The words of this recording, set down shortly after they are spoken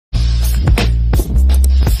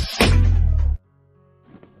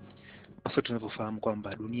Sote tunavyofahamu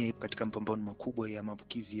kwamba dunia ipo katika mapambano makubwa ya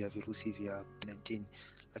maambukizi ya virusi vya 19,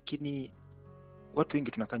 lakini watu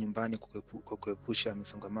wengi tunakaa nyumbani kwa kuepusha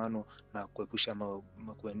misongamano na kuepusha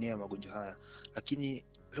kuenea magonjwa haya. Lakini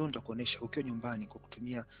leo nitakuonesha ukiwa nyumbani kwa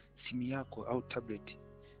kutumia simu yako au tablet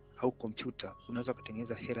au kompyuta unaweza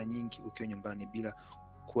kutengeneza hela nyingi ukiwa nyumbani bila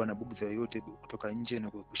kuwa na bugu za yoyote kutoka nje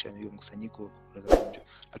na kuepusha hiyo mkusanyiko wa magonjwa.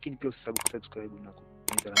 Lakini pia usisahau kusubscribe na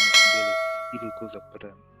kubonyeza alama ya kengele ili kuweza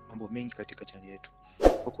kupata mambo mengi katika channel yetu.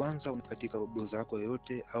 Kwa kwanza katika browser yako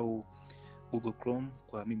yoyote au Google Chrome,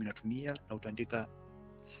 kwa mimi natumia, na utaandika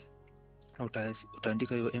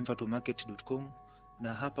hiyo mvatomarket.com,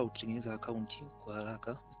 na hapa utatengeneza account kwa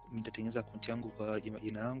haraka. Mimi nitatengeneza account yangu kwa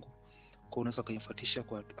jina langu, kwa unaweza kuifuatisha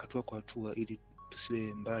kwa hatua ili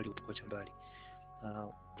tusiwe mbali utukocha mbali.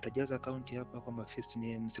 Utajaza account hapa kwamba first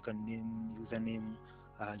name, second name, username,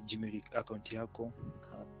 Gmail account yako.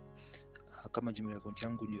 Kama Gmail account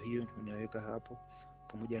yangu ndio hiyo ninaweka hapo,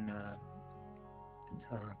 pamoja na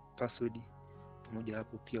password pamoja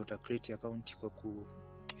hapo. Pia uta create account kwa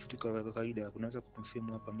kwa kawaida unaweza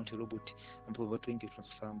kuconfirm hapa multi robot, ambapo watu wengi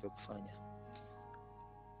tunafahamu vya kufanya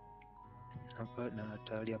hapa. Na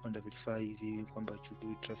tayari hapa nita verify hivi kwamba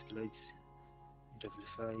chudu traffic lights, nita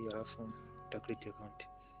verify alafu uta create account.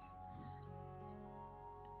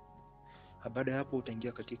 Baada hapo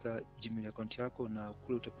utaingia katika Gmail account yako, na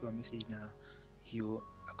kule utapewa message na hiyo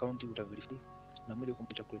account uta verify, na moja kwa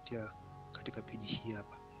moja itakuletea katika page hii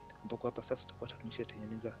hapa, ambapo hapa sasa tutakuwa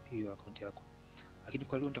tunatengeneza hiyo account yako. Lakini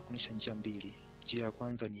kwa leo nitakuonyesha njia mbili. Njia ya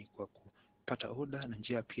kwanza ni kwa kupata order, na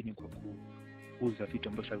njia ya pili ni kwa kuuza vitu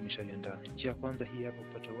ambavyo umeshaviandaa. Njia ya kwanza hii hapa,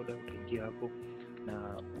 kupata order, utaingia hapo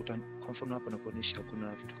na kwa mfano hapa nakuonyesha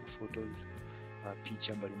kuna vitu kama photos,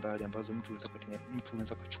 picha mbalimbali ambazo mtu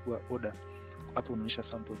anaweza kuchukua order. Hapo unaonyesha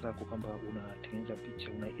sample zako kwamba unatengeneza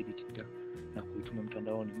picha, una edit na kuituma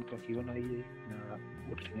mtandaoni. Mtu akiona ile na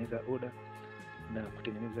utatengeneza order na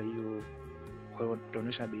kutengeneza hiyo, kwa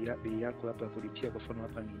utaonyesha bei yako hapa kulipia. Kwa mfano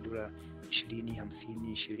hapa ni $20, 50,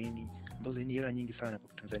 20, ambazo ni hela nyingi sana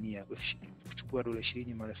kwa Tanzania. Kuchukua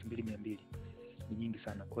 $20 mara 2200 ni nyingi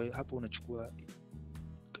sana. Kwa hiyo hapo unachukua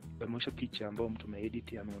ameonyesha picha ambayo mtu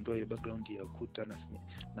ameedit, ameondoa ile background ya ukuta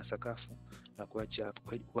na sakafu, na kuacha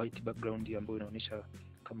white background ambayo inaonyesha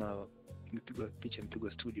kama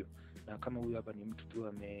imepigwa studio. Na kama huyu hapa ni mtu tu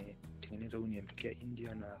ametengeneza, huyu ni ametokea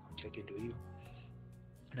India na account yake ndio hiyo.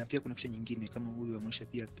 Na pia kuna picha nyingine kama huyu ameonyesha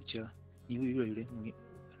pia picha ni huyu yule,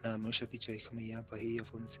 na ameonyesha picha kama hii hapa, hii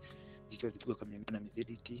earphones zikiwa zipigwa kama na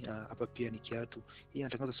edit. Hapa pia ni kiatu, hii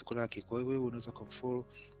anatangaza soko lake. Kwa hiyo wewe unaweza kumfollow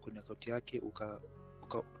kwenye account yake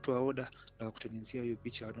ukatoa order na kutengenezea hiyo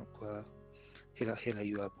picha kwa hela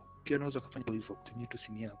hiyo hapo. Pia unaweza kufanya hivyo kutumia tu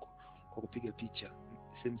simu yako kwa kupiga picha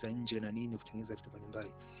sehemu za nje na nini, kutengeneza vitu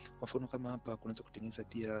mbalimbali. Kwa mfano kama hapa unaweza kutengeneza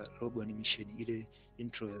pia logo animation, ile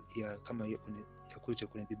intro ya kama ya kwenye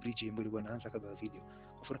the bridge ambayo ilikuwa inaanza kabla video.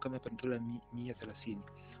 Kwa mfano kama hapa ni $130,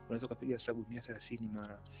 unaweza kupiga hesabu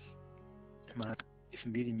 130 mara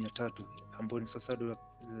 2300, ambapo ni sasa dola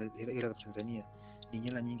za Tanzania. Ni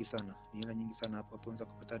hela nyingi sana, hapo unaweza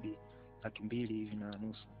kupata hadi 200,000 hivi na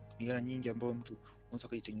nusu. Ni hela nyingi ambayo mtu unaweza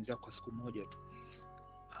kuitengeneza kwa siku moja tu.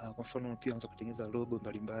 Kwa mfano pia unaweza kutengeneza logo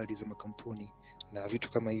mbalimbali za makampuni na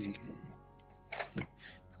vitu kama hivi.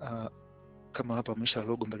 Kama hapa umesha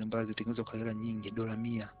logo mbalimbali zitengenezwa kwa hela nyingi,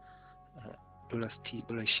 $100, $60,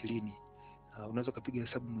 $20. Unaweza kupiga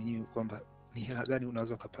hesabu mwenyewe kwamba ni hela gani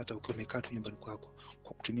unaweza kupata ukiwa umekaa tu nyumbani kwako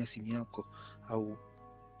kwa kutumia simu yako au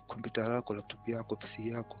kompyuta yako, laptop yako, PC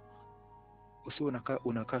yako. Usio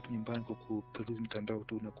unakaa tu nyumbani kwa kuperuzi mtandao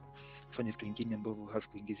tu na kufanya vitu vingine ambavyo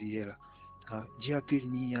havikuingizii hela. Njia ya pili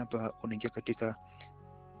ni hapa, unaingia katika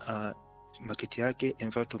market yake,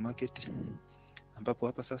 Envato Market, ambapo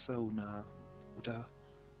hapa sasa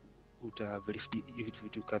uta verify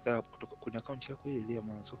vitu kadhaa kutoka kwenye account yako ile ya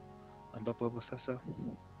mwanzo, ambapo hapo sasa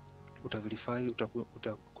uta verify,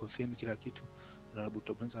 uta confirm kila kitu, na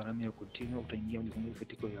utabonyeza alama ya continue, utaingia mwenyewe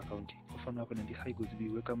katika hiyo account. Kwa mfano hapa ni hi guys, be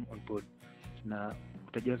welcome on board, na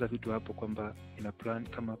utajaza vitu hapo kwamba ina plan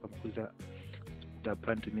kama hapa kuuza, uta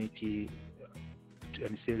plan to make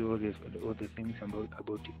and sell all the things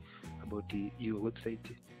about your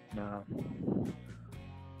website, na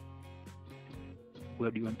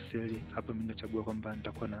where do you want to sell. Hapa mimi nachagua kwamba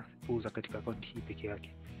nitakuwa na uza katika account hii peke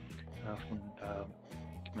yake. Alafu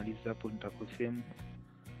nikimaliza hapo nitaconfirm,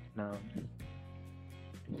 na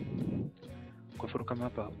kwa mfano kama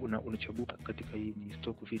hapa unachagua katika hii ni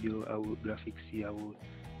stock video au graphics au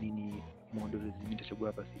nini models. Nitachagua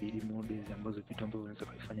hapa 3D models ambazo vitu ambavyo unaweza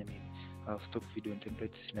kufanya mimi. Stock video and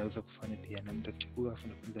templates naweza kufanya pia, na nitachagua afu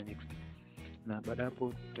nakuza next. na baada hapo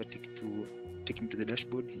uta take me to the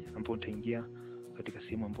dashboard, ambapo utaingia katika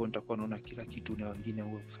sehemu ambapo nitakuwa naona kila kitu na wengine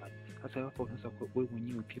huwa kufanya. Sasa hapo unaweza wewe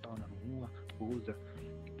mwenyewe pia unanunua, kuuza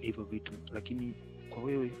hivyo vitu, lakini kwa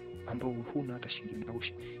wewe ambao huna hata shilingi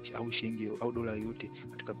au shilingi au dola yoyote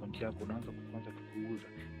katika akaunti yako, unaanza kuuza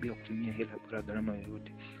bila kutumia hela bila gharama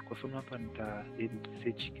yoyote. Kwa mfano hapa nita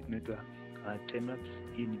search inaitwa timelapse.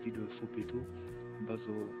 Hii ni video fupi tu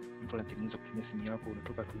ambazo mtu anatengeneza kutumia simu yako.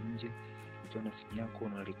 Unatoka tu nje ukiwa na simu yako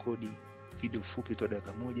na rekodi video fupi tu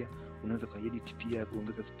dakika moja. Unaweza kuedit pia,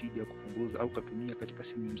 kuongeza speed au kupunguza, au kutumia katika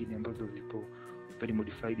simu nyingine ambazo zipo very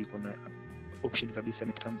modified. Kuna option kabisa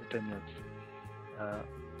ni timelapse.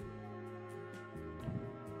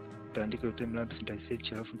 Utaandika timelapse,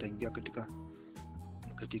 nitasearch, alafu nitaingia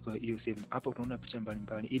katika hiyo sehemu. Hapa unaona picha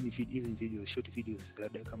mbalimbali. Hizi video short videos za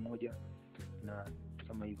dakika moja na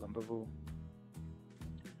kama hivyo, ambavyo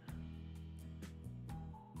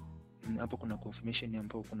hapo kuna confirmation,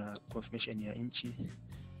 ambapo kuna confirmation ya nchi.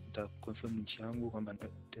 Nita confirm nchi yangu kwamba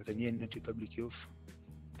Tanzania ni Republic of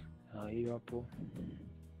hiyo hapo.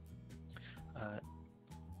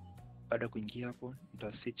 Baada kuingia hapo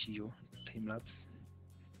nita search hiyo timelapse.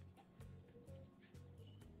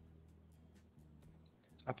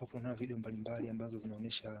 Hapa kuna video mbalimbali ambazo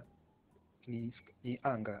zinaonyesha ni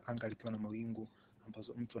anga likiwa na mawingu,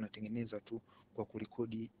 ambazo mtu anatengeneza tu kwa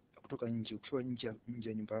kurekodi kutoka nje. Ukiwa nje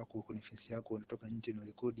ya nyumba yako, kwenye fence yako, unatoka nje na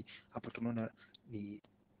rekodi. Hapa tunaona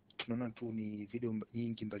tu ni video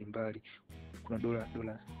nyingi mbalimbali. Kuna dola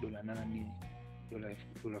 8, dola 10,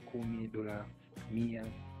 dola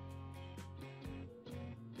 100.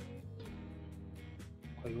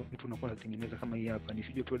 Kwa hiyo mtu anakuwa anatengeneza kama hii hapa. Ni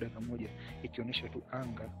video tu dakika moja ikionyesha tu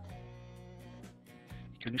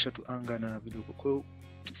anga na video. Kwa hiyo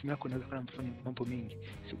simu yako inaweza kufanya mambo mengi,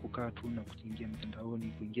 si kukaa tu na kuingia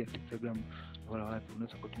mtandaoni, kuingia Instagram wala wapi.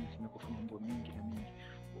 Unaweza kutumia simu yako kufanya mambo mengi na mengi.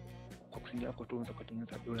 Kwa simu yako tu unaweza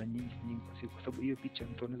kutengeneza dola nyingi kwa siku, kwa sababu hiyo picha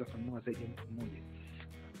mtu anaweza kununua zaidi ya mtu mmoja.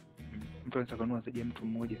 Mtu anaweza kununua zaidi ya mtu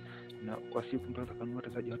mmoja, na kwa siku mtu anaweza kununua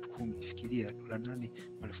zaidi ya watu 10. Fikiria dola 8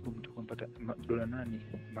 mara 10, utakuwa mpata dola 8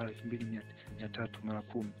 mara 2300 mara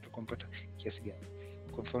 10, utakuwa mpata kiasi gani?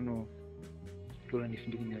 Kwa mfano dola ni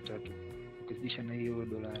 2300, ukizidisha na hiyo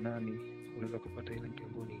dola 8 unaweza kupata ile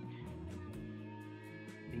ambayo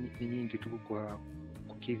ni nyingi tu kwa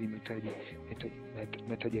kukidhi mahitaji.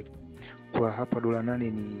 Kwa hapa dola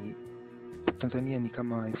 8 ni Tanzania ni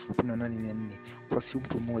kama 18400 kwa siku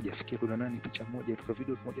mtu mmoja. Fikia dola 8 picha moja, tuka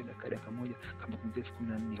video moja na dakika moja, kama kuanzia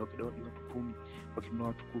 14000 wakidownload watu 10, wakinunua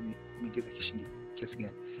watu 10, kuingiza kiasi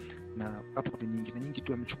gani? Na hapo kuna nyingi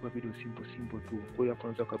tu amechukua video simple tu. Kwa hiyo hapo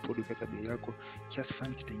unaweza kuupload kwa bei yako, kiasi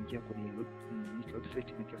fulani kitaingia kwenye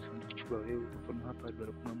website na kiasi fulani kichukua wewe. Kwa mfano hapa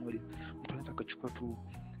dola 11, mtu anaweza kuchukua tu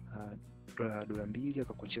dola 2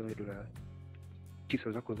 akakuachia wewe dola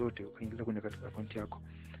 9 zako zote, ukaingiza kwenye katika account yako,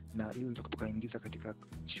 na hiyo unaweza kuingiza katika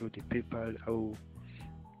chochote, PayPal au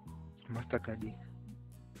Mastercard,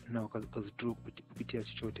 na ukazitoa kupitia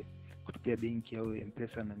chochote, kupitia benki au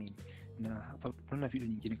M-Pesa na nini. Na hapa tunaona video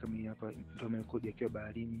nyingine kama hii hapa, ndio amerekodi akiwa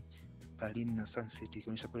baharini na sunset,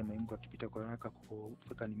 ikionyesha pale mawingu yakipita kwa haraka, kwa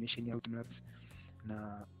animation au timelapse.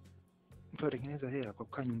 Na mtu anatengeneza hela kwa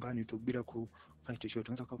kukaa nyumbani tu bila kufanya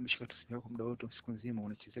chochote. Unaweza kama umeshika simu yako muda wote, siku nzima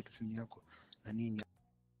unachezea simu yako na nini.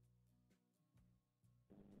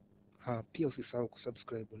 Pia usisahau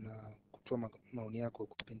kusubscribe na kutoa maoni yako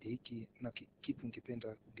kwa kipindi hiki, na kipi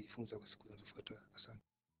ungependa kujifunza kwa siku zinazofuata. Asante.